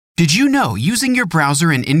Did you know using your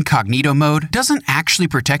browser in incognito mode doesn't actually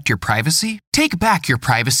protect your privacy? Take back your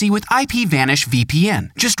privacy with IPVanish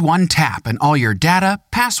VPN. Just one tap and all your data,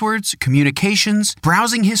 passwords, communications,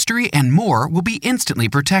 browsing history, and more will be instantly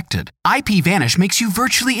protected. IPVanish makes you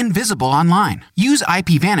virtually invisible online. Use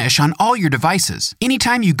IPVanish on all your devices,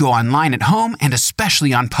 anytime you go online at home and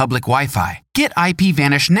especially on public Wi-Fi. Get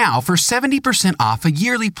IPVanish now for 70% off a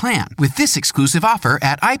yearly plan with this exclusive offer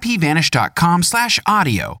at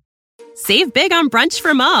ipvanish.com/audio. Save big on brunch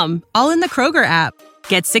for mom, all in the Kroger app.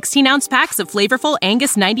 Get 16-ounce packs of flavorful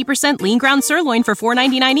Angus 90% lean ground sirloin for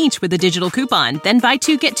 $4.99 each with a digital coupon. Then buy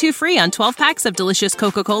 2, get 2 free on 12 packs of delicious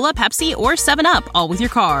Coca-Cola, Pepsi, or 7-Up, all with your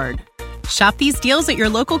card. Shop these deals at your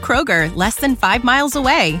local Kroger, less than 5 miles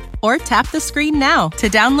away. Or tap the screen now to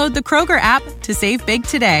download the Kroger app to save big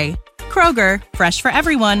today. Kroger, fresh for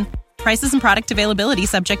everyone. Prices and product availability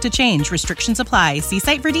subject to change. Restrictions apply. See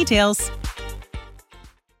site for details.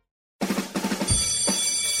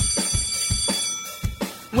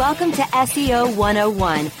 Welcome to SEO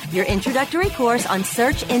 101, your introductory course on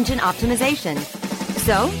search engine optimization.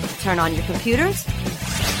 So, turn on your computers,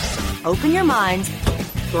 open your minds,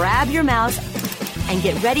 grab your mouse, and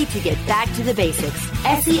get ready to get back to the basics.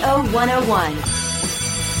 SEO 101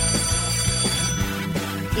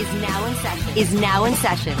 is now in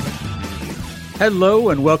session. Hello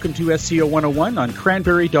and welcome to SEO 101 on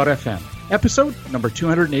Cranberry.fm, episode number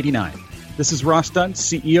 289. This is Ross Dunn,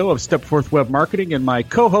 CEO of Stepforth Web Marketing, and my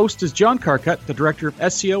co-host is John Carcutt, the Director of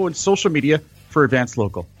SEO and Social Media for Advanced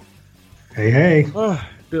Local. Hey.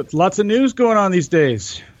 Lots of news going on these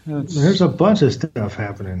days. There's a bunch of stuff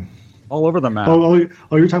happening. All over the map. Oh,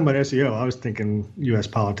 you're talking about SEO. I was thinking U.S.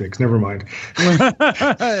 politics. Never mind.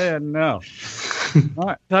 No.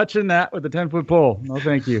 Not touching that with a 10-foot pole. No,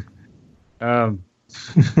 thank you. I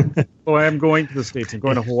am going to the States. I'm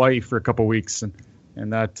going to Hawaii for a couple weeks, and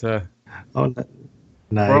that... Oh,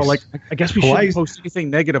 nice. Well, I guess we shouldn't post anything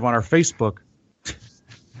negative on our Facebook.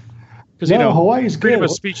 Because, Hawaii's freedom good.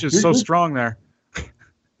 of speech is so strong there.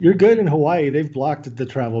 You're good in Hawaii. They've blocked the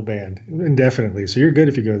travel ban indefinitely, so you're good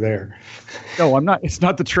if you go there. No, I'm not. It's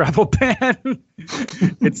not the travel ban.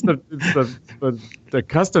 it's the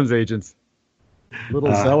customs agents.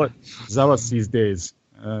 Little zealous these days.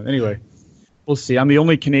 Anyway, we'll see. I'm the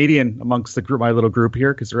only Canadian amongst the group, my little group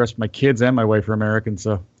here, because the rest of my kids and my wife are American.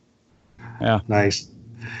 So, yeah, nice.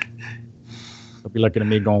 They'll be looking at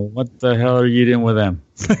me going, "What the hell are you doing with them?"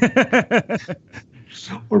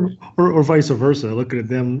 or vice versa, looking at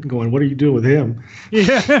them going, "What are you doing with him?"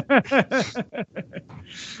 Yeah.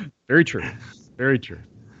 Very true. Very true.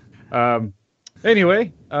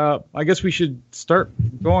 Anyway, I guess we should start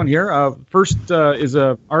going here. First is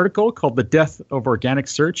an article called "The Death of Organic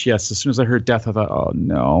Search." Yes, as soon as I heard death, I thought, "Oh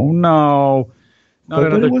no, not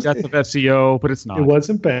another death of SEO." But it's not. It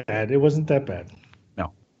wasn't bad. It wasn't that bad.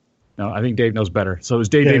 No, I think Dave knows better. So it was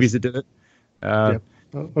Dave Davies that did it. Yep.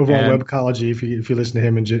 Over on Webcology, if you listen to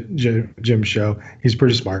him and Jim's show, he's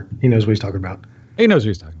pretty smart. He knows what he's talking about. He knows what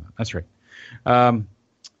he's talking about. That's right.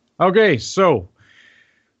 Okay, so,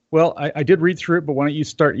 well, I did read through it, but why don't you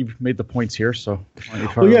start? You've made the points here, so.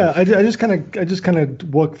 I just kind of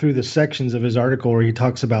walked through the sections of his article where he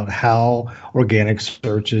talks about how organic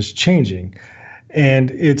search is changing, and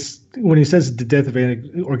it's when he says the death of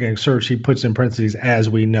organic search, he puts in parentheses "as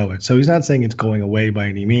we know it." So he's not saying it's going away by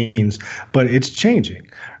any means, but it's changing,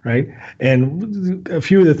 right? And a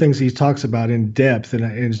few of the things he talks about in depth,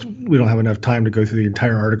 and we don't have enough time to go through the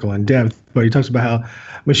entire article in depth, but he talks about how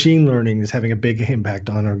machine learning is having a big impact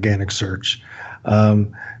on organic search.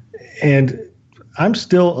 And I'm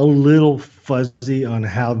still a little fuzzy on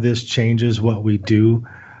how this changes what we do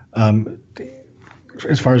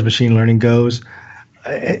as far as machine learning goes.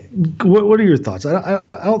 What are your thoughts? I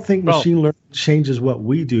don't think machine learning changes what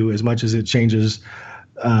we do as much as it changes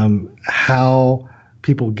how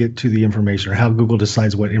people get to the information or how Google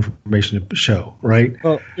decides what information to show. Right?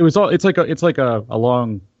 Well, it's like a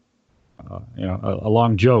long, a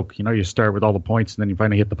long joke. You start with all the points and then you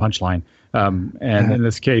finally hit the punchline. And in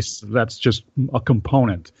this case, that's just a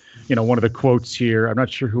component. One of the quotes here, I'm not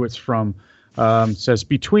sure who it's from. Says,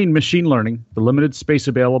 between machine learning, the limited space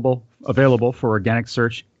available for organic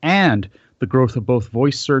search, and the growth of both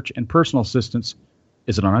voice search and personal assistants,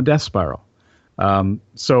 is it on a death spiral?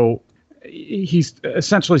 So he's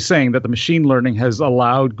essentially saying that the machine learning has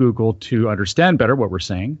allowed Google to understand better what we're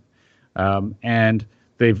saying, and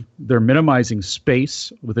they're minimizing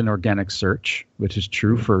space within organic search, which is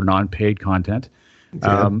true for non-paid content,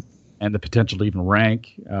 and the potential to even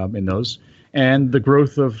rank in those. And the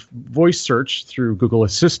growth of voice search through Google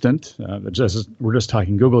Assistant. We're just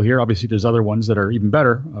talking Google here. Obviously, there's other ones that are even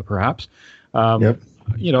better, perhaps.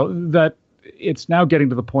 that it's now getting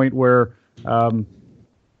to the point where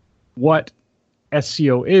what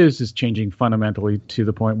SEO is changing fundamentally to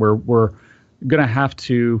the point where we're going to have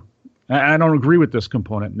to. I don't agree with this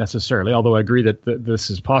component necessarily, although I agree that this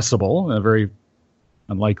is possible in a very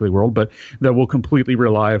unlikely world, but that we'll completely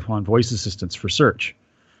rely upon voice assistants for search.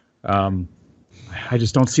 I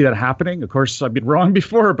just don't see that happening. Of course, I've been wrong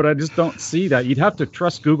before, but I just don't see that. You'd have to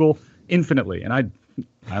trust Google infinitely, and I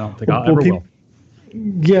don't think I'll ever will.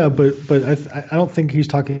 Yeah, but I don't think he's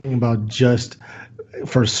talking about just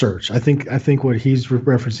for search. I think what he's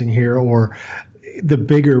referencing here, or the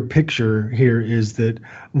bigger picture here, is that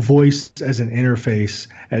voice as an interface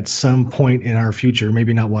at some point in our future,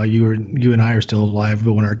 maybe not while you and I are still alive,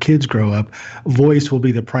 but when our kids grow up, voice will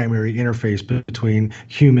be the primary interface between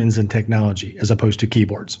humans and technology as opposed to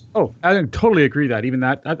keyboards. Oh, I totally agree that. Even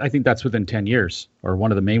that, I think that's within 10 years, or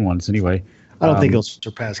one of the main ones anyway. I don't think it'll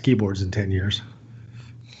surpass keyboards in 10 years.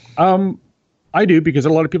 I do, because a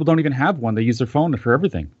lot of people don't even have one. They use their phone for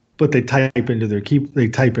everything. But they type into their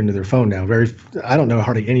phone now. I don't know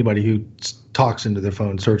hardly anybody who talks into their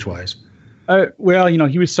phone search-wise. Well,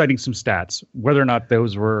 he was citing some stats. Whether or not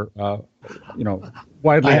those were,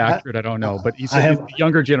 widely accurate, I don't know. But he said the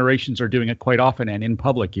younger generations are doing it quite often and in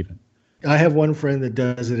public even. I have one friend that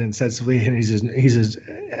does it incessantly, and he's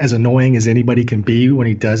as annoying as anybody can be when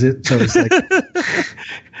he does it. So it's like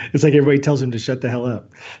it's like everybody tells him to shut the hell up.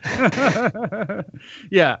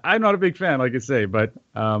 Yeah, I'm not a big fan, like I say, but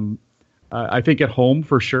I think at home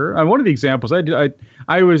for sure. One of the examples I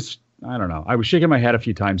was shaking my head a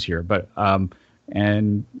few times here, but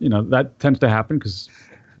and that tends to happen because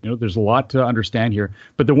there's a lot to understand here.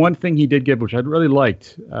 But the one thing he did give, which I really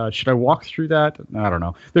liked, should I walk through that? I don't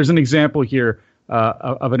know. There's an example here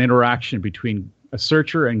of an interaction between a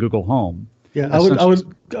searcher and Google Home. Yeah, I go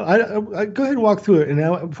ahead and walk through it. And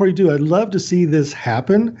now, before you do, I'd love to see this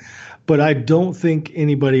happen, but I don't think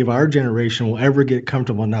anybody of our generation will ever get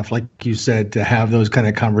comfortable enough, like you said, to have those kind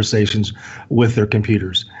of conversations with their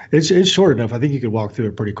computers. It's short enough. I think you could walk through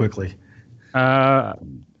it pretty quickly.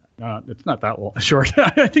 It's not that short.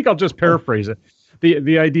 I think I'll just paraphrase it.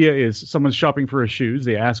 The idea is someone's shopping for shoes.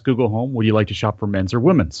 They ask Google Home, would you like to shop for men's or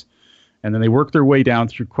women's? And then they work their way down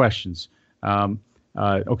through questions.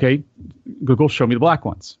 Okay, Google, show me the black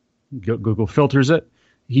ones. Google filters it.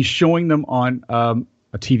 He's showing them on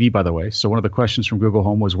a TV, by the way. So one of the questions from Google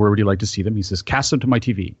Home was, where would you like to see them? He says, cast them to my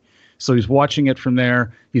TV. So he's watching it from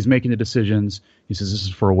there. He's making the decisions. He says, this is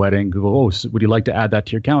for a wedding. Google, would you like to add that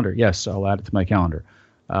to your calendar? Yes, I'll add it to my calendar.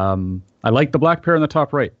 I like the black pair on the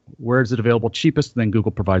top right. Where is it available cheapest? And then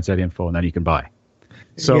Google provides that info, and then you can buy.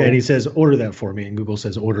 So, yeah, and he says, order that for me. And Google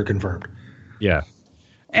says, order confirmed. Yeah.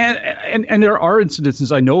 And there are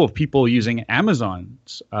instances I know of people using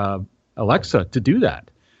Amazon's Alexa to do that.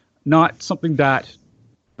 Not something that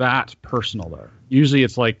personal there. Usually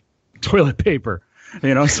it's like toilet paper.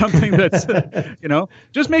 Something that's,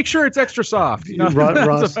 just make sure it's extra soft.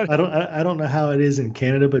 Ross, I don't know how it is in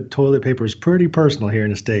Canada, but toilet paper is pretty personal here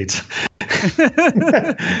in the States.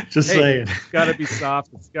 Just saying. It's got to be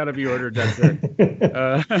soft. It's got to be ordered. That's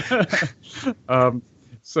it.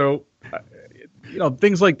 So,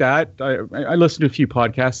 things like that. I listen to a few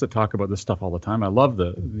podcasts that talk about this stuff all the time. I love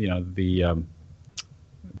the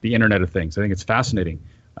Internet of Things. I think it's fascinating.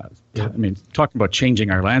 Talking about changing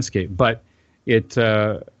our landscape, but it,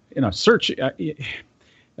 search,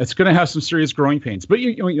 it's going to have some serious growing pains. But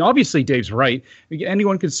obviously, Dave's right.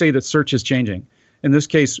 Anyone could say that search is changing. In this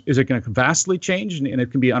case, is it going to vastly change and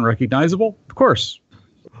it can be unrecognizable? Of course.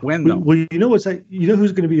 When though? Well, who's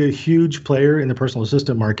going to be a huge player in the personal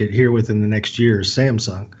assistant market here within the next year is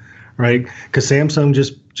Samsung, right? Because Samsung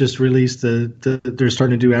just released they're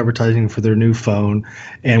starting to do advertising for their new phone,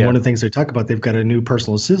 and one of the things they talk about, they've got a new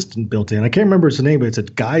personal assistant built in. I can't remember its name, but it's a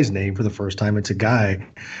guy's name for the first time. It's a guy,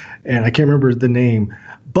 and I can't remember the name,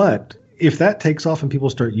 but if that takes off and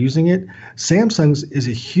people start using it, Samsung's is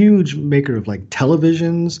a huge maker of like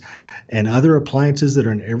televisions and other appliances that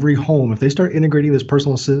are in every home. If they start integrating this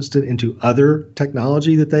personal assistant into other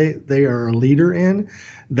technology that they are a leader in,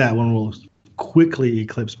 that one will quickly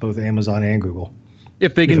eclipse both Amazon and Google.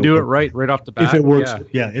 If they can do it right off the bat. If it works,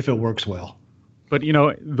 if it works well. But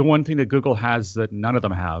the one thing that Google has that none of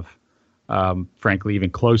them have, frankly,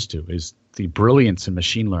 even close to, is the brilliance in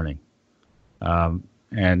machine learning.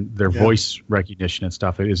 And their voice recognition and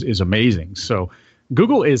stuff is amazing. So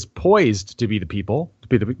Google is poised to be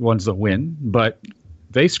the ones that win, but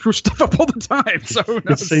they screw stuff up all the time. So who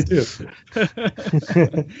knows? Yes, they do.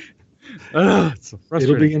 It's so frustrating.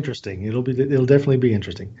 It'll be interesting. It'll definitely be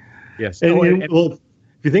interesting. Yes. Well, if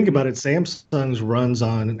you think about it, Samsung's runs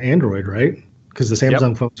on Android, right? because the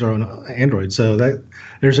Samsung phones are on Android. So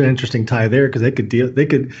there's an interesting tie there, because they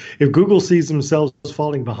could if Google sees themselves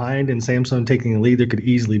falling behind and Samsung taking the lead, there could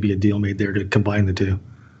easily be a deal made there to combine the two.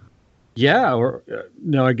 Yeah, or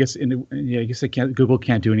no, I guess Google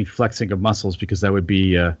can't do any flexing of muscles, because that would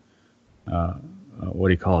be what do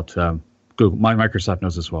you call it? Google, Microsoft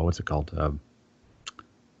knows this well. What's it called?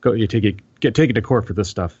 You take it to court for this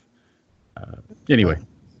stuff. Anyway,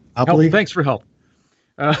 thanks for help.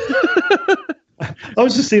 I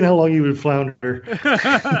was just seeing how long you would flounder.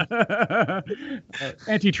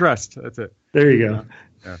 Antitrust. That's it. There you go.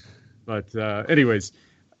 Yeah. But anyways,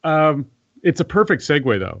 it's a perfect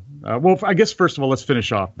segue, though. Well, I guess first of all, let's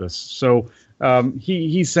finish off this. So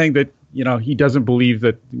he's saying that he doesn't believe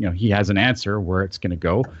that he has an answer where it's going to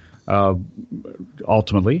go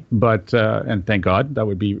ultimately, but and thank God, that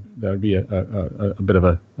would be a bit of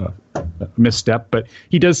a misstep. But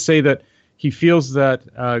he does say that he feels that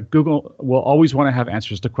Google will always want to have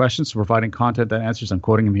answers to questions, so providing content that answers, I'm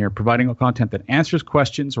quoting him here, providing content that answers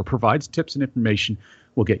questions or provides tips and information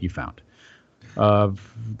will get you found. I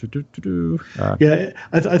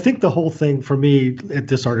think the whole thing for me at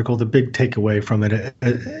this article, the big takeaway from it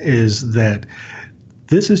is that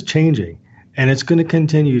this is changing, and it's going to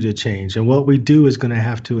continue to change. And what we do is going to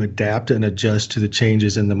have to adapt and adjust to the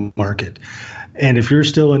changes in the market. And if you're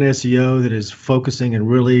still an SEO that is focusing and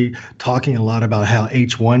really talking a lot about how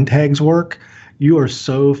H1 tags work, you are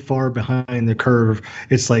so far behind the curve.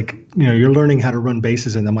 It's like, you're learning how to run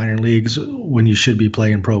bases in the minor leagues when you should be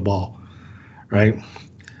playing pro ball, right?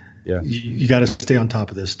 Yeah. You got to stay on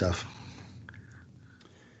top of this stuff.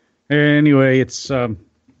 Anyway, it's, I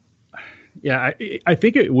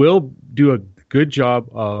think it will do a good job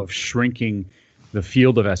of shrinking the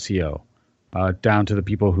field of SEO. Down to the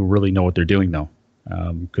people who really know what they're doing, though,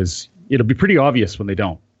 because it'll be pretty obvious when they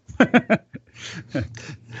don't. Yeah,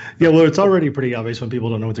 well, it's already pretty obvious when people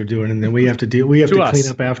don't know what they're doing, and then we have to clean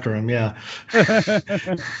up after them. Yeah.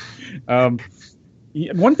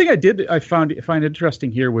 One thing I find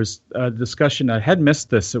interesting here was a discussion. I had missed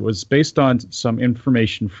this. It was based on some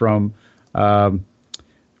information from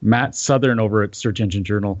Matt Southern over at Search Engine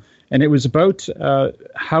Journal, and it was about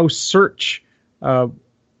how search.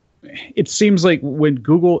 It seems like when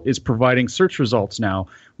Google is providing search results now,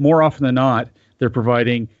 more often than not, they're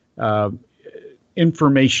providing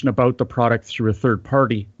information about the product through a third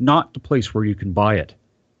party, not the place where you can buy it.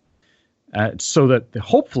 So that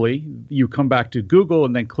hopefully you come back to Google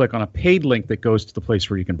and then click on a paid link that goes to the place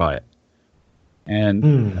where you can buy it.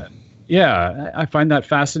 And I find that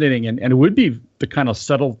fascinating. And it would be the kind of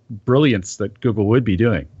subtle brilliance that Google would be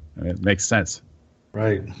doing. I mean, it makes sense.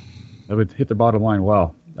 Right. That would hit the bottom line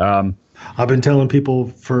well. I've been telling people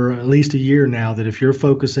for at least a year now that if you're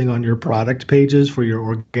focusing on your product pages for your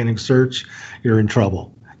organic search, you're in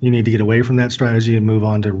trouble. You need to get away from that strategy and move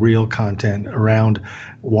on to real content around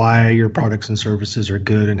why your products and services are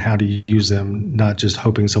good and how to use them, not just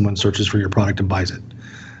hoping someone searches for your product and buys it.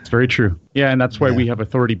 It's very true. Yeah, and that's why we have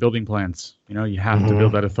authority building plans. You have to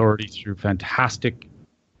build that authority through fantastic,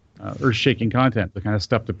 earth-shaking content, the kind of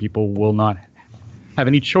stuff that people will not have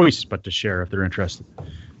any choice but to share if they're interested,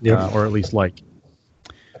 or at least like.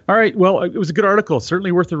 All right. Well, it was a good article.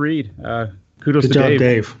 Certainly worth a read. Kudos to Dave. Good job,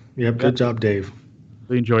 Dave. Yep. Good job, Dave.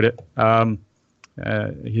 Really enjoyed it.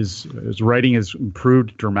 His writing has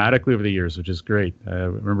improved dramatically over the years, which is great. I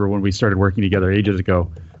remember when we started working together ages ago,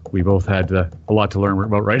 we both had a lot to learn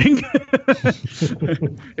about writing.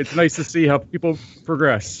 It's nice to see how people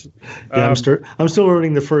progress. Yeah, I'm still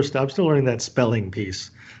learning I'm still learning that spelling piece.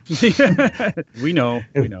 We know.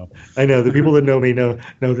 I know the people that know me know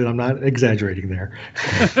that I'm not exaggerating there.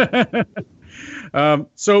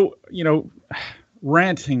 So,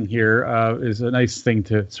 ranting here is a nice thing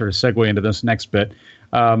to sort of segue into this next bit,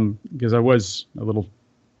 because I was a little,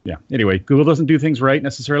 Anyway, Google doesn't do things right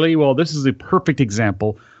necessarily. Well, this is a perfect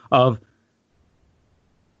example of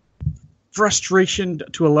frustration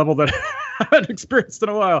to a level that I haven't experienced in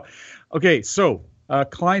a while. Okay, so a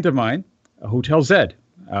client of mine, Hotel Zed,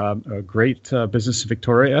 a great business in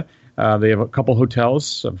Victoria. They have a couple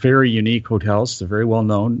hotels, very unique hotels. They're very well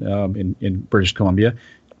known in British Columbia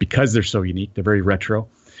because they're so unique. They're very retro.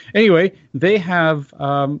 Anyway, they have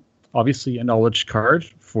obviously a knowledge card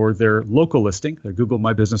for their local listing, their Google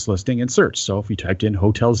My Business listing in search. So if you typed in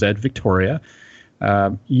Hotel Zed Victoria,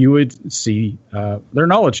 you would see their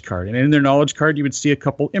knowledge card. And in their knowledge card, you would see a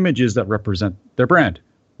couple images that represent their brand.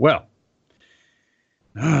 Well,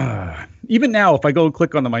 even now, if I go and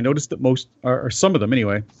click on them, I notice that most, or some of them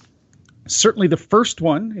anyway, certainly the first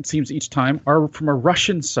one, it seems each time, are from a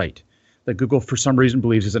Russian site that Google, for some reason,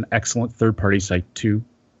 believes is an excellent third-party site to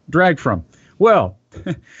drag from. Well,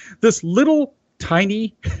 this little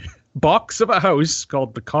tiny box of a house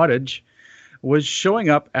called The Cottage was showing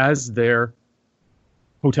up as their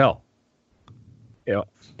hotel.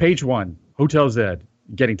 Page 1, Hotel Z,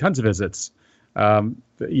 getting tons of visits.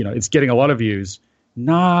 It's getting a lot of views.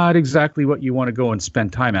 Not exactly what you want to go and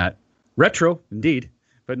spend time at. Retro, indeed,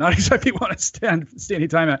 but not exactly want to stay any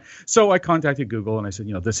time at. So I contacted Google and I said,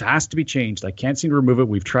 this has to be changed. I can't seem to remove it.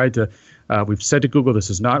 We've tried to, we've said to Google, this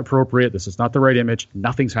is not appropriate. This is not the right image.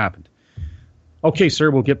 Nothing's happened. Okay, sir,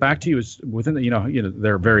 we'll get back to you within the,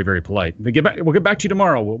 they're very, very polite. We'll get back to you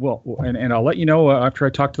tomorrow. And I'll let you know after I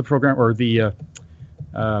talk to the program or the,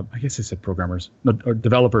 I guess I said programmers, or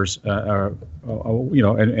developers,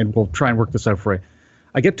 and we'll try and work this out for you.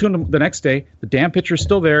 I get to him the next day. The damn picture's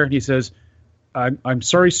still there. And he says, I'm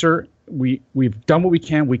sorry, sir. We've done what we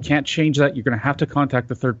can. We can't change that. You're going to have to contact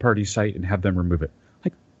the third-party site and have them remove it.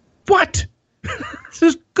 Like, what? This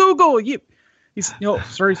is Google. He's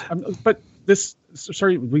sorry, but this,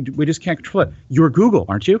 sorry, we just can't control it. You're Google,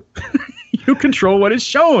 aren't you? You control what is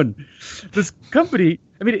shown. This company,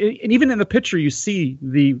 I mean, and even in the picture, you see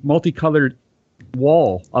the multicolored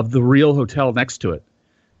wall of the real hotel next to it.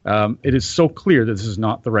 It is so clear that this is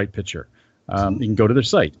not the right picture. You can go to their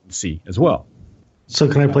site and see as well. So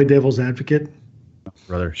can I play devil's advocate?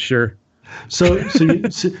 Brother, sure. So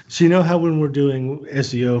you know how when we're doing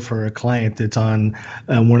SEO for a client that's on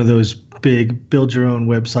one of those big build your own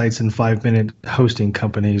websites in 5-minute hosting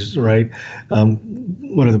companies, right?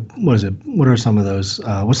 What are some of those?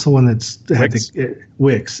 What's the one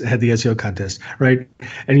Wix had the SEO contest, right?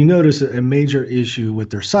 And you notice a major issue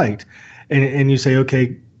with their site, and you say,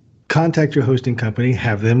 okay, contact your hosting company,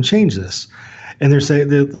 have them change this. And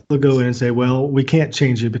they'll go in and say, well, we can't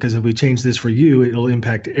change it because if we change this for you, it'll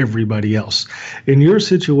impact everybody else. In your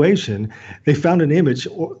situation, they found an image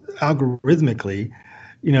algorithmically.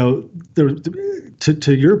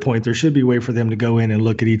 To your point, there should be a way for them to go in and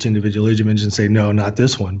look at each individual image and say, no, not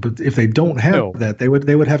this one. But if they don't have that, they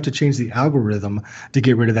would have to change the algorithm to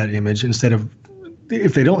get rid of that image instead of.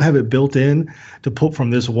 If they don't have it built in to pull from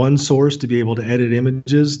this one source to be able to edit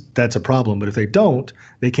images, that's a problem. But if they don't,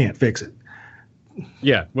 they can't fix it.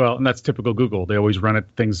 Yeah, well, and that's typical Google. They always run at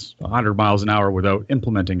things 100 miles an hour without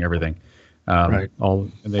implementing everything. Right.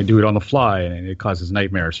 And they do it on the fly, and it causes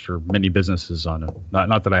nightmares for many businesses. Not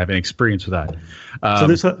that I have any experience with that.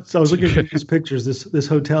 So I was looking at these pictures. This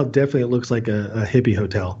hotel definitely looks like a hippie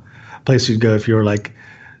hotel, place you'd go if you're like.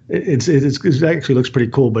 It actually looks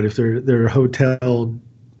pretty cool, but if their hotel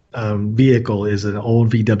vehicle is an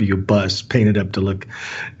old VW bus painted up to look,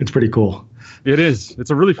 it's pretty cool. It is.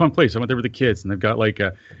 It's a really fun place. I went there with the kids, and they've got like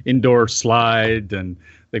a indoor slide, and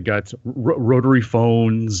they've got rotary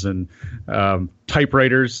phones and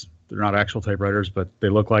typewriters. They're not actual typewriters, but they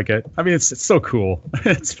look like it. I mean, it's so cool.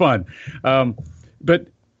 It's fun. But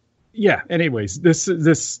yeah. Anyways,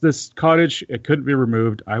 this cottage, it couldn't be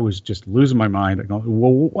removed. I was just losing my mind. I go,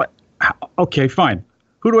 well, what? Okay, fine.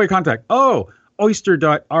 Who do I contact? Oh,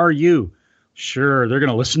 oyster.ru. Sure, they're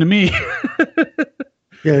going to listen to me.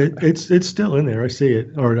 Yeah, it's still in there. I see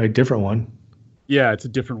it, or a different one. Yeah, it's a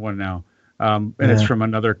different one now, and it's from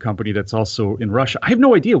another company that's also in Russia. I have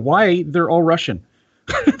no idea why they're all Russian.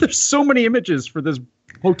 There's so many images for this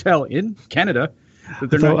hotel in Canada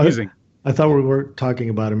that they're not using. I thought we were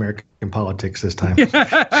talking about American politics this time. Fair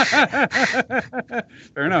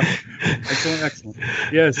enough. Excellent.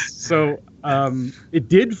 Yes. So it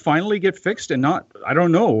did finally get fixed, and I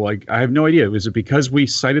don't know. Like, I have no idea. Was it because we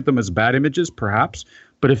cited them as bad images? Perhaps.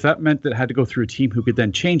 But if that meant that it had to go through a team who could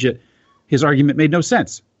then change it, his argument made no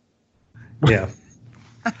sense. Yeah.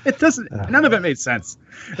 It doesn't. None of it made sense,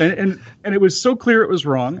 and it was so clear it was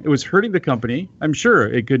wrong. It was hurting the company. I'm sure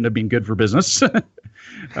it couldn't have been good for business.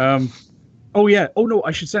 Oh yeah. Oh no.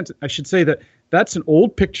 I should say that that's an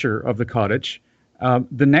old picture of the cottage.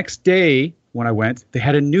 The next day when I went, they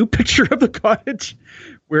had a new picture of the cottage,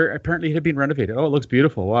 where apparently it had been renovated. Oh, it looks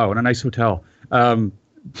beautiful. Wow, what a nice hotel.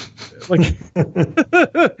 It's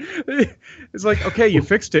like, okay, you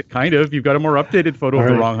fixed it, kind of. You've got a more updated photo of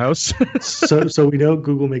the wrong house. So we know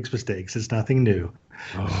Google makes mistakes. It's nothing new.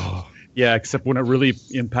 Oh, yeah, except when it really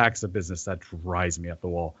impacts a business, that drives me up the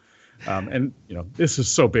wall. And this is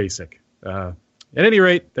so basic. At any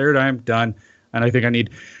rate, there I'm done, and I think I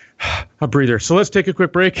need a breather. So let's take a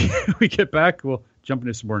quick break. When we get back, we'll jump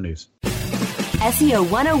into some more news. SEO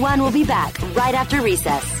 101 will be back right after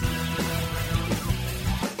recess.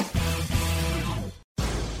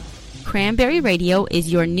 Cranberry Radio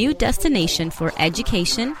is your new destination for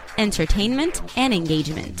education, entertainment, and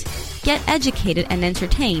engagement. Get educated and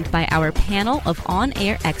entertained by our panel of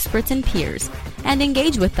on-air experts and peers, and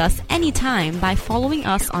engage with us anytime by following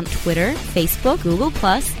us on Twitter, Facebook, Google+,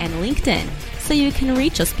 and LinkedIn. so you can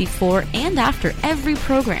reach us before and after every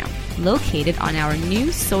program. Located on our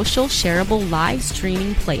new social shareable live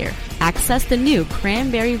streaming player. Access the new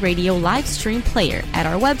Cranberry Radio live stream player at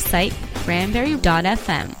our website,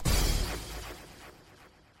 cranberry.fm.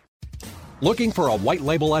 Looking for a white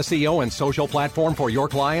label SEO and social platform for your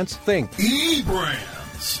clients? Think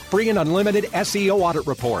eBrands. Free and unlimited SEO audit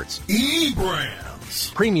reports.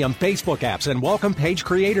 eBrands. Premium Facebook apps and welcome page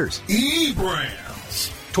creators.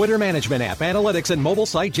 eBrands. Twitter management app, analytics, and mobile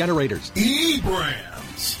site generators.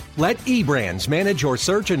 eBrands. Let eBrands manage your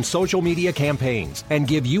search and social media campaigns and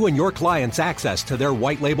give you and your clients access to their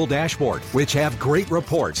white label dashboard, which have great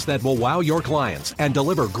reports that will wow your clients and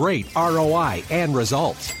deliver great ROI and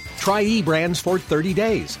results. Try eBrands for 30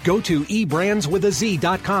 days. Go to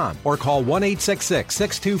eBrandsWithAZ.com or call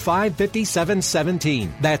 1-866-625-5717.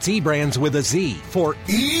 That's eBrands with a Z for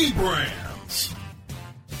eBrands.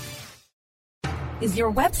 Is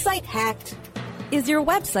your website hacked? Is your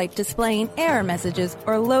website displaying error messages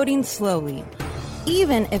or loading slowly?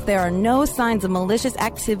 Even if there are no signs of malicious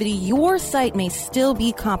activity, your site may still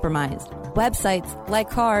be compromised. Websites,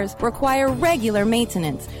 like cars, require regular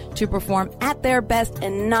maintenance to perform at their best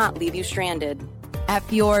and not leave you stranded. At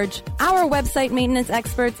Fjorge, our website maintenance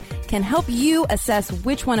experts can help you assess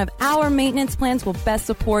which one of our maintenance plans will best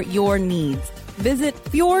support your needs. Visit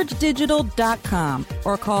fjorgedigital.com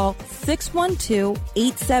or call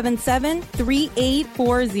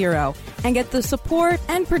 612-877-3840 and get the support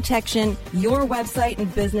and protection your website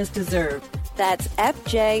and business deserve. That's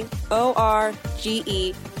FJORGE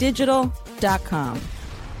digital.com.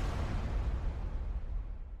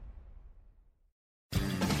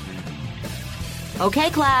 Okay,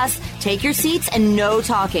 class, take your seats and no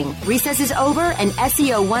talking. Recess is over and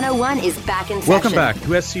SEO 101 is back in session. Welcome back to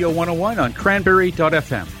SEO 101 on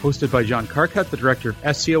Cranberry.fm, hosted by John Carcutt, the Director of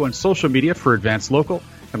SEO and Social Media for Advanced Local,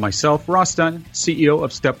 and myself, Ross Dunn, CEO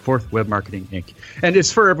of Stepforth Web Marketing, Inc. And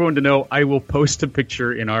it's for everyone to know, I will post a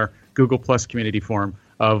picture in our Google Plus community forum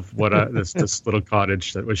of what this little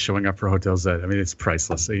cottage that was showing up for Hotel Z. I mean, it's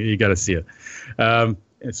priceless. You got to see it. And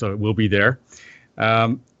so it will be there.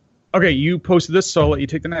 Okay, you posted this, so I'll let you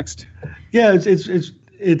take the next. Yeah,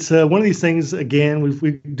 it's one of these things. Again,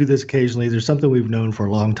 we do this occasionally. There's something we've known for a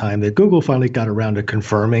long time that Google finally got around to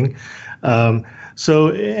confirming. And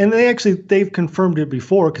they've confirmed it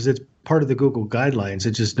before because it's part of the Google guidelines.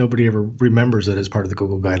 It's just nobody ever remembers it as part of the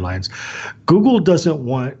Google guidelines. Google doesn't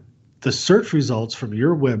want the search results from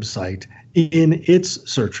your website in its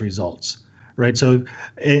search results. Right. So,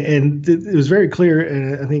 and it was very clear,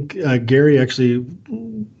 and I think Gary actually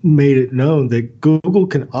made it known that Google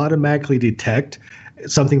can automatically detect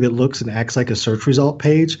something that looks and acts like a search result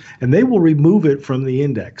page, and they will remove it from the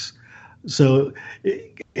index. So,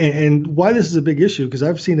 and why this is a big issue, because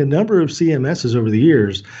I've seen a number of CMSs over the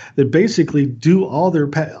years that basically do all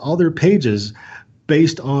their pages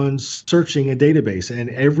based on searching a database, and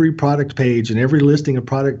every product page and every listing of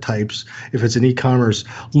product types, if it's an e-commerce,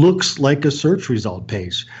 looks like a search result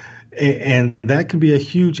page. And that can be a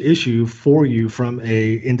huge issue for you from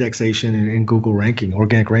a indexation and Google ranking,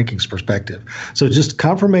 organic rankings perspective. So just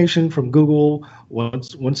confirmation from Google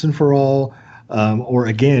once and for all, or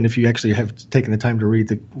again, if you actually have taken the time to read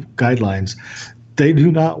the guidelines, they do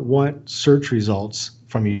not want search results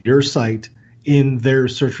from your site in their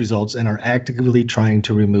search results and are actively trying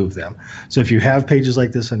to remove them. So if you have pages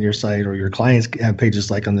like this on your site, or your clients have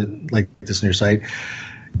pages like this on your site,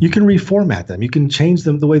 you can reformat them. You can change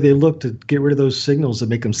them the way they look to get rid of those signals that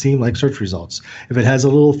make them seem like search results. If it has a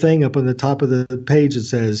little thing up on the top of the page that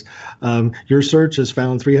says, your search has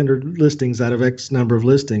found 300 listings out of X number of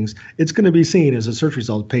listings, it's going to be seen as a search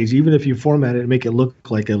result page. Even if you format it and make it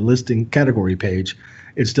look like a listing category page,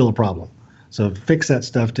 it's still a problem. So fix that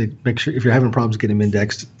stuff to make sure, if you're having problems getting them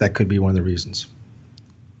indexed, that could be one of the reasons.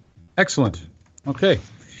 Excellent. Okay.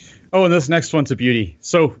 Oh, and this next one's a beauty.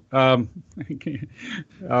 So, so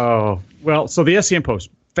the SEM Post,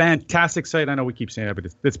 fantastic site. I know we keep saying that, but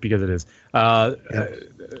it's because it is.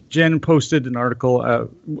 Jen posted an article.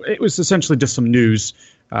 It was essentially just some news,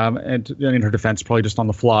 and in her defense, probably just on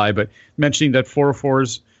the fly, but mentioning that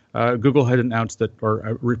 404s, Google had announced that,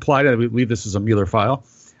 or replied, I believe this is a Mueller file,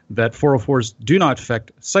 that 404s do not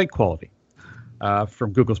affect site quality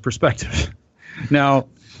from Google's perspective. Now,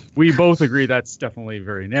 we both agree that's definitely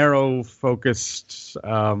very narrow, focused.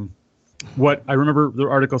 What I remember the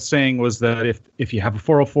article saying was that if you have a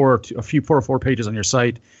 404 or a few 404 pages on your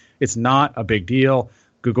site, it's not a big deal.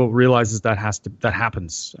 Google realizes that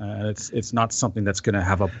happens. It's not something that's going to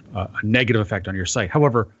have a negative effect on your site.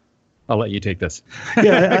 However, I'll let you take this.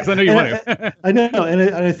 Yeah, because I know you want to. I know, and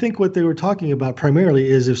I think what they were talking about primarily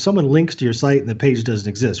is if someone links to your site and the page doesn't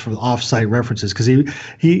exist for off-site references, because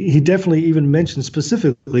he definitely even mentioned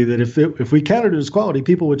specifically that if we counted it as quality,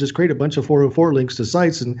 people would just create a bunch of 404 links to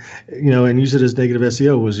sites and use it as negative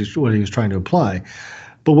SEO was what he was trying to imply.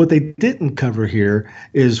 But what they didn't cover here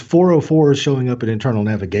is 404 showing up in internal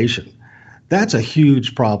navigation. That's a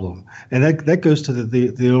huge problem. And that goes to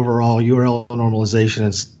the overall URL normalization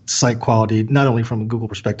and site quality, not only from a Google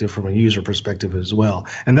perspective, from a user perspective as well.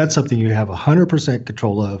 And that's something you have 100%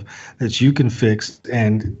 control of that you can fix.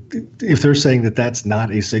 And if they're saying that that's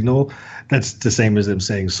not a signal, that's the same as them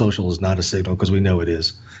saying social is not a signal, because we know it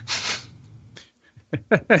is.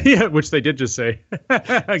 Yeah, which they did just say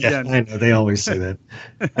again. Yeah, I know they always say that.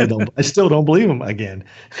 I still don't believe them again.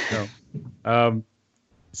 No.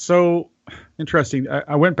 So interesting.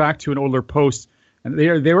 I went back to an older post, and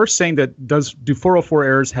they were saying that do 404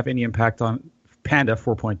 errors have any impact on Panda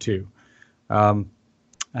 4.2?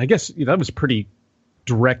 I guess that was a pretty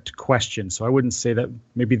direct question, so I wouldn't say that.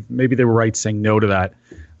 Maybe they were right saying no to that,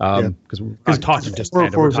 because we're not talking just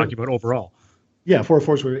Panda. We're talking about overall. Yeah,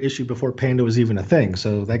 404s were issued before Panda was even a thing,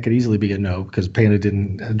 so that could easily be a no because Panda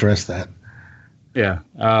didn't address that. Yeah.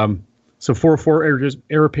 So 404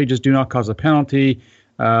 error pages do not cause a penalty.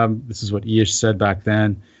 This is what Ish said back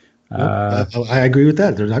then. I agree with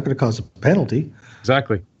that. They're not going to cause a penalty.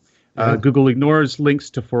 Exactly. Google ignores links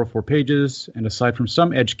to 404 pages, and aside from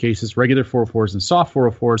some edge cases, regular 404s and soft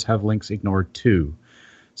 404s have links ignored too.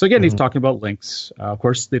 So again, he's talking about links. Of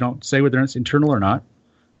course, they don't say whether it's internal or not.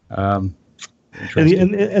 And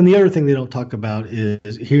the other thing they don't talk about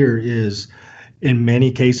is in many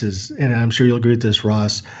cases, and I'm sure you'll agree with this,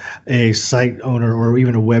 Ross, a site owner or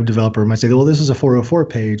even a web developer might say, well, this is a 404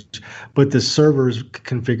 page, but the server's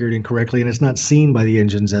configured incorrectly and it's not seen by the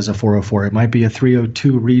engines as a 404. It might be a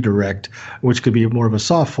 302 redirect, which could be more of a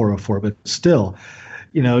soft 404, but still,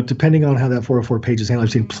 depending on how that 404 page is handled,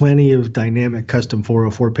 I've seen plenty of dynamic custom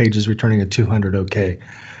 404 pages returning a 200 OK.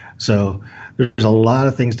 So there's a lot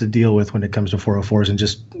of things to deal with when it comes to 404s, and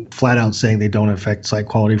just flat out saying they don't affect site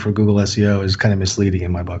quality for Google SEO is kind of misleading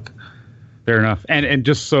in my book. Fair enough. And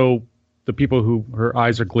just so the people who her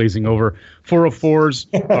eyes are glazing over,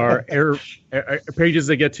 404s are error pages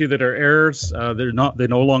they get to that are errors. They're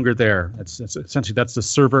no longer there. It's essentially that's the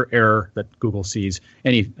server error that Google sees.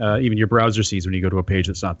 Even your browser sees when you go to a page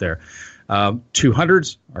that's not there.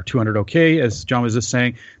 200s are 200 OK, as John was just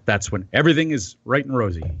saying. That's when everything is right and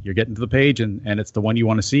rosy. You're getting to the page and it's the one you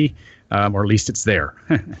want to see, or at least it's there.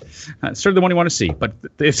 It's sort of the one you want to see, but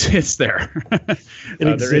it's there.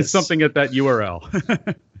 There is something at that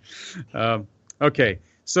URL. Okay,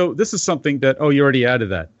 so this is something that, you already added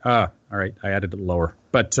that. All right, I added it lower.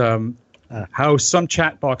 But how some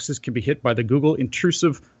chat boxes can be hit by the Google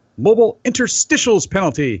intrusive mobile interstitials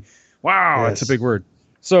penalty. Wow, That's a big word.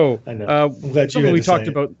 So I know. I'm glad you we talked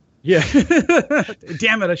about. Yeah,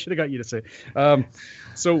 damn it! I should have got you to say.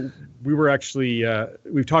 So we were actually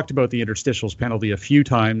we've talked about the interstitials penalty a few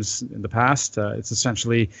times in the past. It's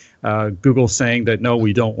essentially Google saying that no,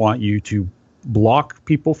 we don't want you to block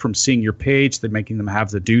people from seeing your page. They're making them have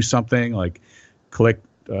to do something like click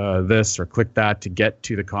this or click that to get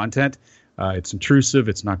to the content. It's intrusive.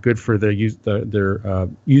 It's not good for their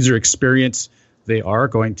user experience. They are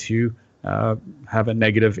going to have a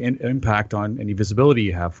negative impact on any visibility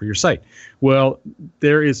you have for your site. Well,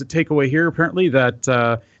 there is a takeaway here, apparently,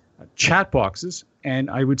 that chat boxes,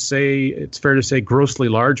 and I would say it's fair to say grossly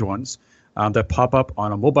large ones that pop up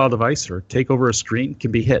on a mobile device or take over a screen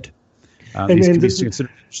can be hit. These can be considered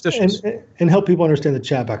interstitials. And help people understand the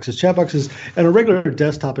chat boxes. Chat boxes, in a regular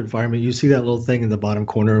desktop environment, you see that little thing in the bottom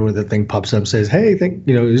corner where the thing pops up and says, hey, is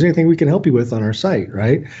there anything we can help you with on our site,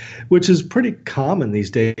 right? Which is pretty common these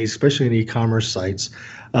days, especially in e-commerce sites.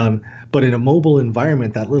 But in a mobile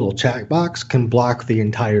environment, that little chat box can block the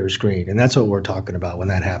entire screen. And that's what we're talking about when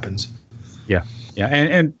that happens. Yeah.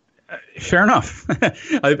 And fair enough.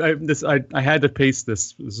 I had to paste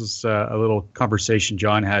this. This is a little conversation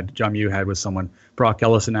John Mew had with someone. Brock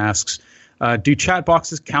Ellison asks, do chat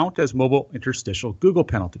boxes count as mobile interstitial Google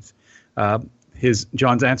penalties?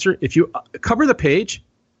 John's answer, if you cover the page,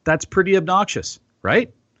 that's pretty obnoxious,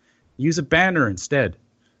 right? Use a banner instead.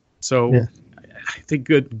 So yeah. I think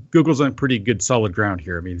Google's on pretty good solid ground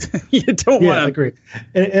here. I mean, you don't want to. Yeah, I agree.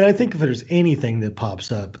 And I think if there's anything that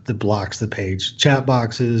pops up that blocks the page, chat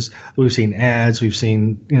boxes, we've seen ads, we've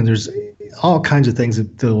seen, there's all kinds of things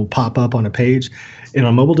that will pop up on a page. And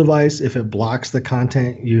on a mobile device, if it blocks the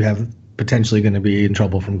content, you have potentially going to be in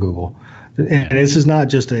trouble from Google. And this is not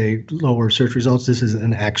just a lower search results. This is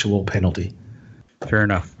an actual penalty. Fair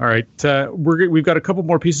enough. All right. We've got a couple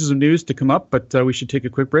more pieces of news to come up, but we should take a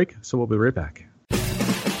quick break, so we'll be right back.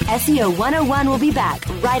 SEO 101 will be back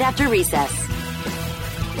right after recess.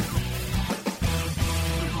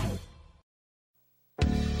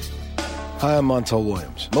 Hi, I'm Montel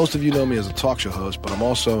Williams. Most of you know me as a talk show host, but I'm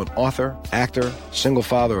also an author, actor, single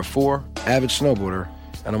father of 4, avid snowboarder,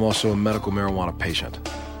 and I'm also a medical marijuana patient.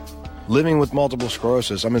 Living with multiple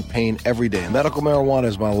sclerosis, I'm in pain every day. Medical marijuana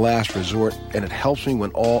is my last resort, and it helps me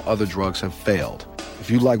when all other drugs have failed. If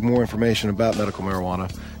you'd like more information about medical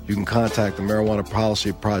marijuana, you can contact the Marijuana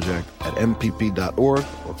Policy Project at mpp.org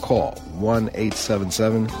or call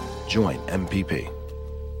 1-877-JOIN-MPP.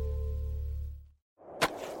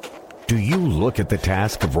 Do you look at the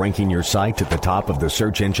task of ranking your site at the top of the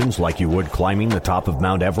search engines like you would climbing the top of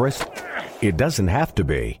Mount Everest? It doesn't have to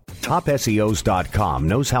be. TopSEOs.com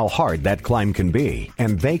knows how hard that climb can be,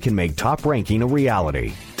 and they can make top ranking a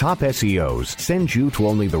reality. Top SEOs sends you to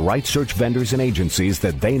only the right search vendors and agencies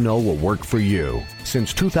that they know will work for you.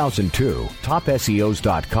 Since 2002,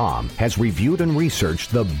 TopSEOs.com has reviewed and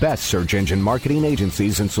researched the best search engine marketing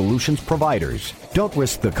agencies and solutions providers. Don't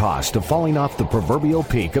risk the cost of falling off the proverbial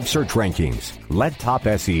peak of search rankings. Let Top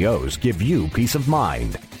SEOs give you peace of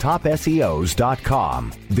mind.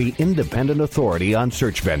 TopSEOs.com, the independent authority on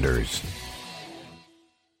search vendors.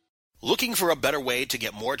 Looking for a better way to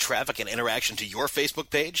get more traffic and interaction to your Facebook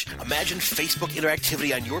page? Imagine Facebook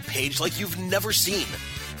interactivity on your page like you've never seen.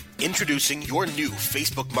 Introducing your new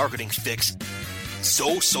Facebook marketing fix,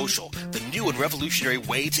 ZoSocial, the new and revolutionary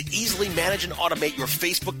way to easily manage and automate your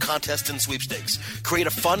Facebook contests and sweepstakes. Create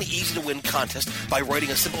a fun, easy-to-win contest by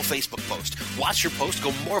writing a simple Facebook post. Watch your post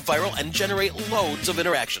go more viral and generate loads of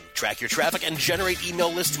interaction. Track your traffic and generate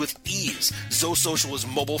email lists with ease. ZoSocial is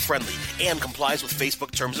mobile-friendly and complies with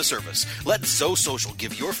Facebook Terms of Service. Let ZoSocial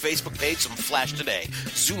give your Facebook page some flash today.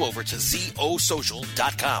 Zoom over to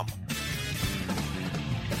ZoSocial.com.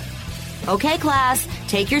 Okay, class,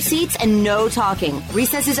 take your seats and no talking.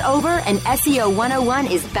 Recess is over and SEO 101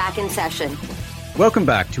 is back in session. Welcome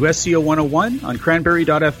back to SEO 101 on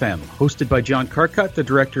Cranberry.fm, hosted by John Carcutt, the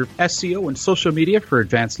Director of SEO and Social Media for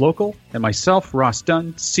Advanced Local, and myself, Ross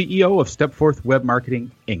Dunn, CEO of Stepforth Web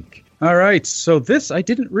Marketing, Inc. All right, so this I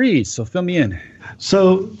didn't read, so fill me in.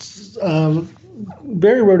 So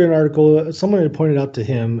Barry wrote an article, someone had pointed out to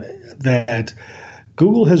him that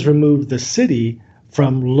Google has removed the city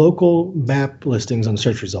from local map listings on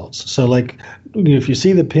search results. So like, if you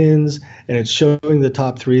see the pins and it's showing the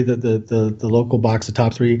top 3, the local box, the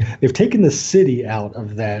top 3, they've taken the city out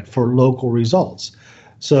of that for local results.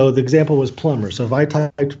 So the example was plumber. So if I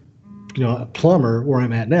typed, plumber where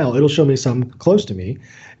I'm at now, it'll show me some close to me,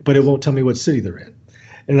 but it won't tell me what city they're in.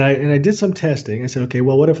 And I did some testing. I said, okay,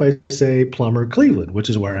 well, what if I say plumber Cleveland, which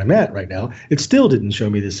is where I'm at right now? It still didn't show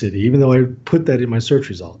me the city, even though I put that in my search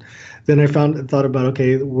result. Then I thought about,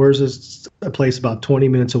 okay, where's a place about 20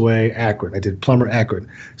 minutes away, Akron. I did plumber Akron.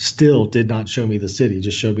 Still did not show me the city,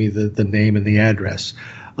 just showed me the name and the address,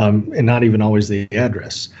 and not even always the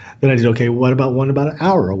address. Then I did, okay, what about one about an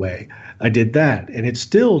hour away? I did that, and it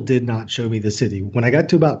still did not show me the city. When I got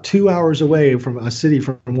to about 2 hours away from a city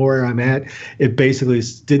from where I'm at, it basically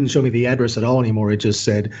didn't show me the address at all anymore. It just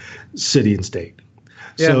said city and state.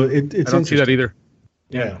 Yeah, so it's I don't see that either.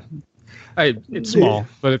 Yeah. It's small,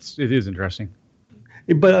 but it is interesting.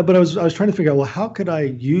 But I was trying to figure out, well, how could I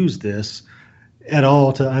use this at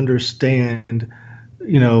all to understand,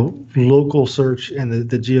 local search and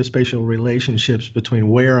the geospatial relationships between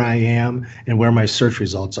where I am and where my search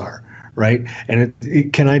results are, right? And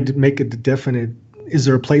can I make a definite? Is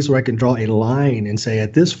there a place where I can draw a line and say,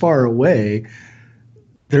 at this far away,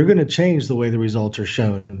 they're going to change the way the results are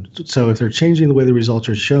shown. So if they're changing the way the results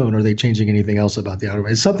are shown, are they changing anything else about the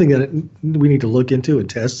algorithm? It's something that we need to look into and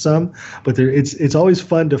test some, but it's always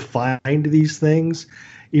fun to find these things,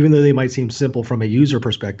 even though they might seem simple from a user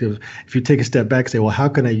perspective. If you take a step back and say, well, how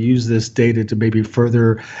can I use this data to maybe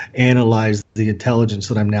further analyze the intelligence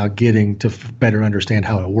that I'm now getting to better understand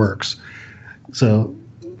how it works? So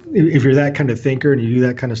if you're that kind of thinker and you do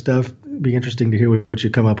that kind of stuff, it'd be interesting to hear what you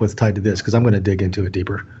come up with tied to this, because I'm going to dig into it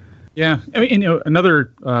deeper. Yeah. I mean,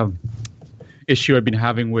 another issue I've been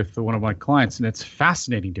having with one of my clients, and it's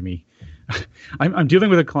fascinating to me. I'm dealing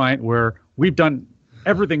with a client where we've done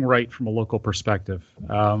everything right from a local perspective.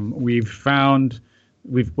 We've found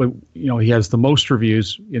he has the most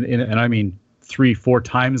reviews, and I mean 3-4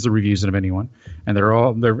 times the reviews of anyone, and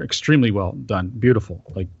they're extremely well done, beautiful.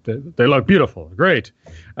 Like they look beautiful, great.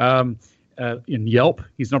 In Yelp,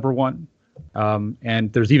 he's number 1,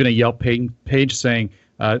 and there's even a Yelp page saying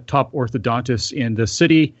top orthodontist in the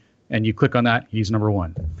city, and you click on that, he's number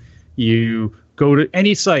 1. You go to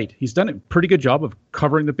any site. He's done a pretty good job of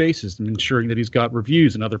covering the bases and ensuring that he's got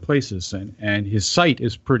reviews in other places. And his site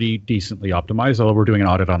is pretty decently optimized, although we're doing an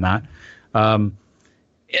audit on that.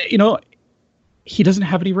 He doesn't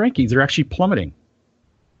have any rankings. They're actually plummeting.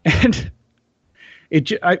 And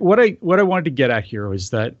what I wanted to get at here is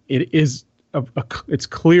that it's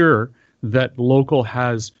clear that local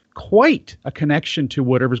has quite a connection to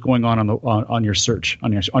whatever's going on your search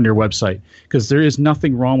on your website, because there is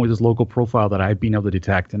nothing wrong with his local profile that I've been able to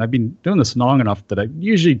detect, and I've been doing this long enough that I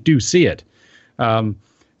usually do see it.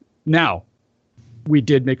 Now, we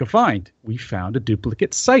did make a find. We found a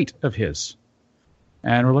duplicate site of his,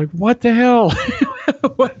 and we're like, "What the hell?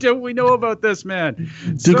 What don't we know about this man?"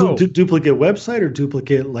 Duplicate website or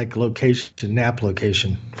duplicate like location, NAP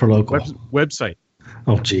location for local website.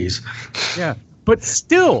 Oh, geez. Yeah. But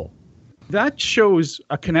still, that shows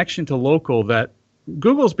a connection to local that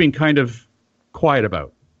Google's been kind of quiet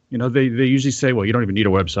about. They usually say, well, you don't even need a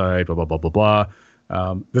website, blah, blah, blah, blah,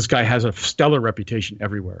 blah. This guy has a stellar reputation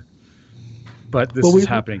everywhere. But this is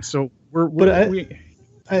happening. So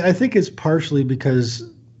I think it's partially because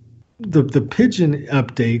the Pigeon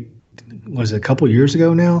update was a couple years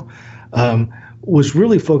ago now. Was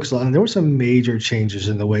really focused on, and there were some major changes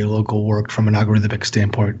in the way local worked from an algorithmic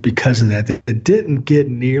standpoint because of that. It didn't get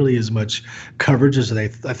nearly as much coverage as I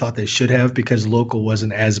thought they should have, because local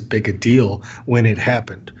wasn't as big a deal when it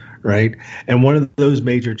happened, right? And one of those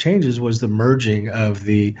major changes was the merging of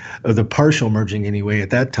the partial merging anyway at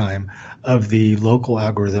that time of the local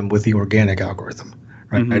algorithm with the organic algorithm,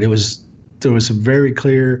 right? Mm-hmm. There was some very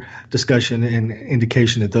clear discussion and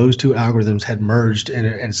indication that those two algorithms had merged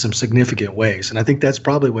in some significant ways. And I think that's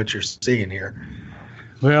probably what you're seeing here.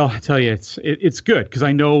 Well, I tell you, it's good, because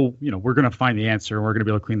I know, we're going to find the answer and we're going to be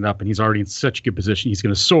able to clean it up, and he's already in such a good position. He's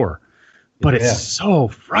going to soar. But it's so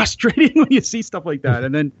frustrating when you see stuff like that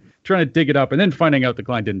and then trying to dig it up and then finding out the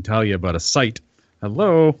client didn't tell you about a site.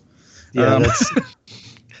 Hello. Yeah.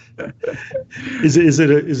 Is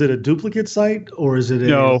it a duplicate site, or is it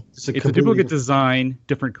it's a duplicate design,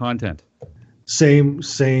 different content? Same.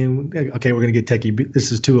 Okay, we're gonna get techie.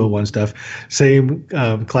 This is 201 stuff. Same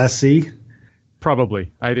class C.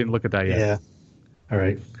 Probably. I didn't look at that yet. Yeah. All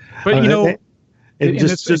right. But in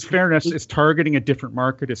fairness, it's targeting a different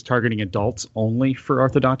market. It's targeting adults only for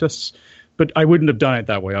orthodontists. But I wouldn't have done it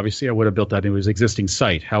that way. Obviously, I would have built that into his existing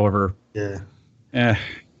site. However,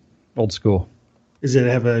 old school. Does it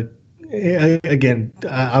have I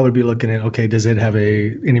would be looking at, okay, does it have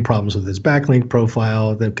any problems with its backlink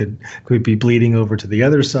profile that could be bleeding over to the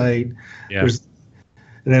other site? Yeah.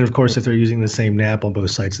 And then, of course, if they're using the same NAP on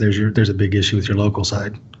both sites, there's a big issue with your local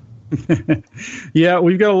side. Yeah,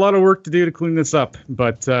 we've got a lot of work to do to clean this up.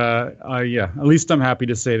 But, at least I'm happy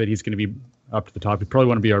to say that he's going to be up to the top. He's probably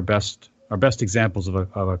one of our best examples of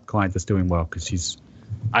a client that's doing well, because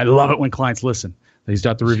I love it when clients listen. He's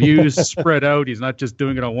got the reviews spread out. He's not just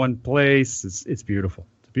doing it on one place. It's beautiful.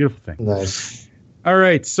 It's a beautiful thing. Nice. All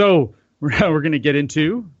right. So we're going to get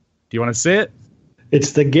into, do you want to say it?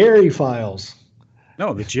 It's the Gary files.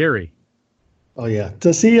 No, the Jerry. Oh, yeah.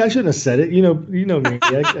 See, I shouldn't have said it. You know me.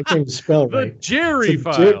 I can't even spell it right. The Jerry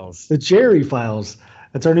files. The Jerry files.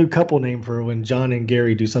 That's our new couple name for when John and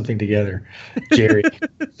Gary do something together. Jerry.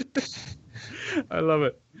 I love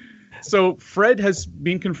it. So Fred has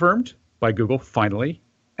been confirmed by Google, finally.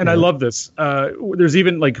 And I love this. There's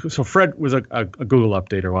even so Fred was a Google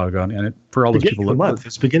update a while ago, and for all those people.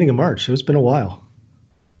 It's beginning of March. It's been a while.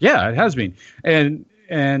 Yeah, it has been. And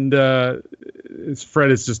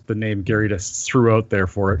Fred is just the name Gary just threw out there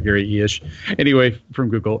for it, Gary E-ish. Anyway, from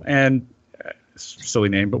Google. And silly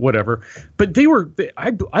name, but whatever. But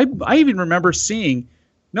I even remember seeing,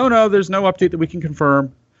 no, there's no update that we can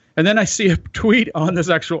confirm. And then I see a tweet on this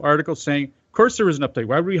actual article saying, of course there was an update.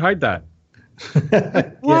 Why would we hide that?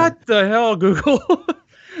 What the hell, Google?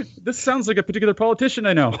 This sounds like a particular politician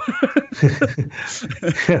I know.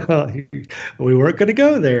 We weren't going to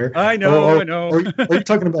go there. I know. Are you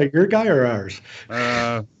talking about your guy or ours?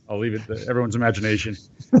 I'll leave it to everyone's imagination.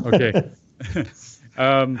 Okay.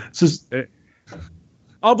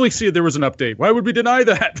 Obviously, there was an update. Why would we deny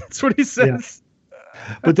that? That's what he says. Yeah.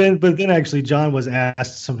 But then actually, John was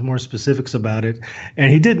asked some more specifics about it,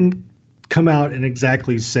 and he didn't come out and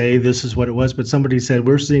exactly say this is what it was, but somebody said,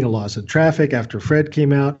 we're seeing a loss of traffic after Fred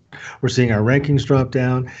came out. We're seeing our rankings drop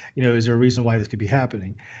down. Is there a reason why this could be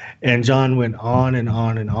happening? And John went on and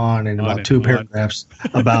on and on in about two paragraphs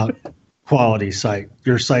about quality site.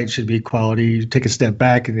 Your site should be quality. You take a step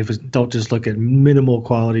back, and don't just look at minimal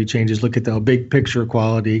quality changes, look at the big picture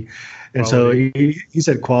quality. And so he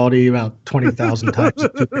said quality about 20,000 times in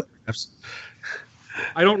 2 paragraphs.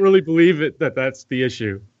 I don't really believe it that's the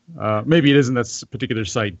issue. Maybe it isn't that particular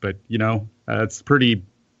site, but it's a pretty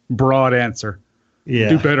broad answer. Yeah.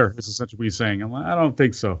 Do better is essentially what he's saying. I don't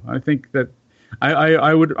think so. I think that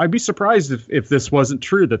I'd be surprised if this wasn't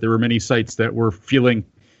true, that there were many sites that were feeling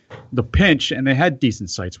the pinch and they had decent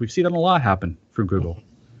sites. We've seen that a lot happen from Google.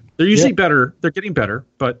 They're usually better. They're getting better,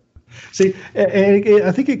 but see, and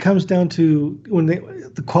I think it comes down to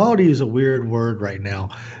the quality is a weird word right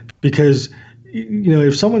now, because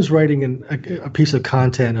if someone's writing a piece of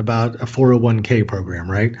content about a 401k program,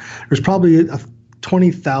 right? There's probably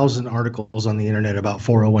 20,000 articles on the internet about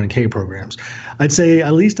 401k programs. I'd say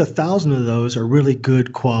at least 1,000 of those are really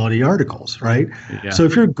good quality articles, right? Yeah. So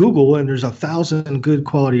if you're Google and there's 1,000 good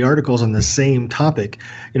quality articles on the same topic,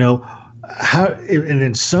 and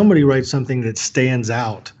then somebody writes something that stands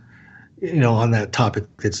out, on that topic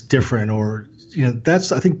that's different, or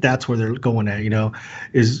I think that's where they're going at,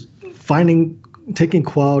 is taking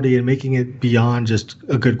quality and making it beyond just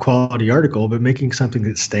a good quality article, but making something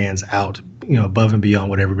that stands out, above and beyond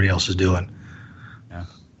what everybody else is doing. Yeah,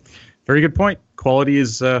 very good point. Quality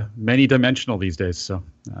is many dimensional these days, so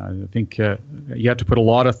I think you have to put a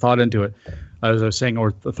lot of thought into it. As I was saying,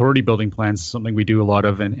 authority building plans is something we do a lot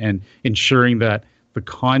of, and ensuring that the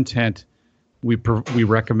content we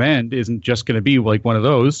recommend isn't just going to be like one of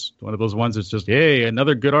those ones that's just, hey,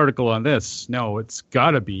 another good article on this. No, it's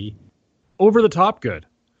got to be over the top good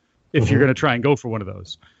if you're going to try and go for one of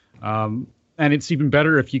those. And it's even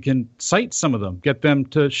better if you can cite some of them, get them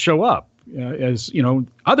to show up as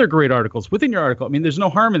other great articles within your article. I mean, there's no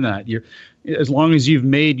harm in that. As long as you've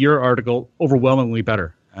made your article overwhelmingly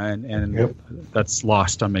better, and that's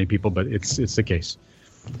lost on many people, but it's the case.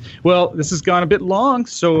 Well, this has gone a bit long,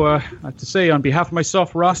 so I have to say, on behalf of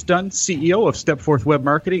myself, Ross Dunn, CEO of Stepforth Web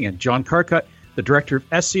Marketing, and John Carcutt, the Director of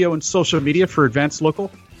SEO and Social Media for Advanced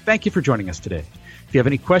Local, thank you for joining us today. If you have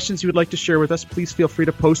any questions you would like to share with us, please feel free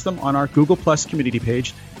to post them on our Google Plus community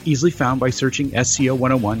page, easily found by searching SEO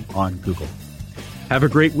 101 on Google. Have a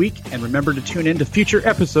great week, and remember to tune in to future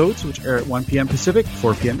episodes, which air at 1 p.m. Pacific,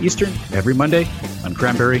 4 p.m. Eastern, every Monday on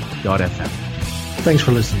cranberry.fm. Thanks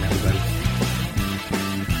for listening, everybody.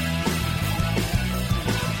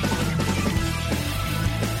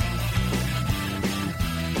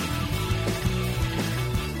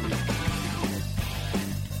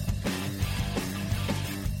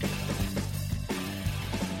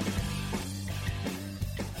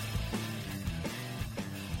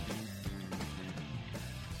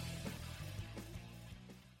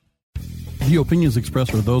 The opinions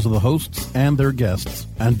expressed are those of the hosts and their guests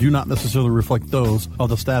and do not necessarily reflect those of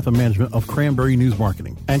the staff and management of Cranberry News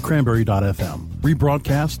Marketing and Cranberry.fm.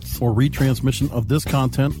 Rebroadcasts or retransmission of this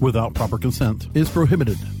content without proper consent is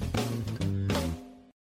prohibited.